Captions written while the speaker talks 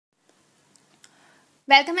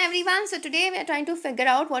Welcome everyone. So today we are trying to figure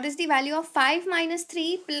out what is the value of 5 minus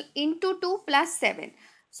 3 into 2 plus 7.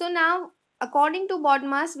 So now according to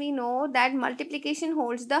BODMAS we know that multiplication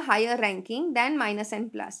holds the higher ranking than minus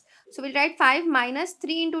and plus. So we'll write 5 minus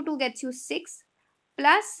 3 into 2 gets you 6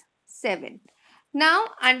 plus 7. Now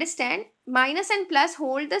understand minus and plus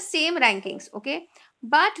hold the same rankings, okay?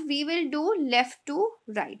 But we will do left to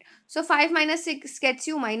right. So 5 minus 6 gets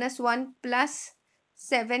you minus 1 plus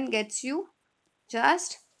 7 gets you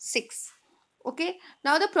just 6. Okay,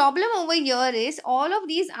 now the problem over here is all of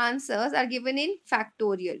these answers are given in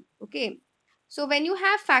factorial. Okay, so when you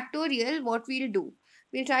have factorial, what we'll do,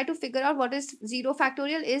 we'll try to figure out what is 0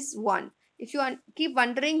 factorial is 1. If you keep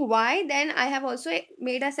wondering why, then I have also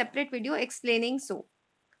made a separate video explaining so.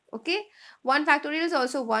 Okay, 1 factorial is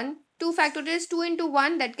also 1, 2 factorial is 2 into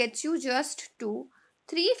 1, that gets you just 2.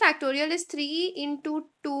 3 factorial is 3 into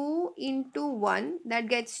 2 into 1, that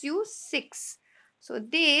gets you 6. So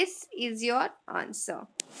this is your answer.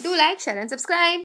 Do like, share and subscribe.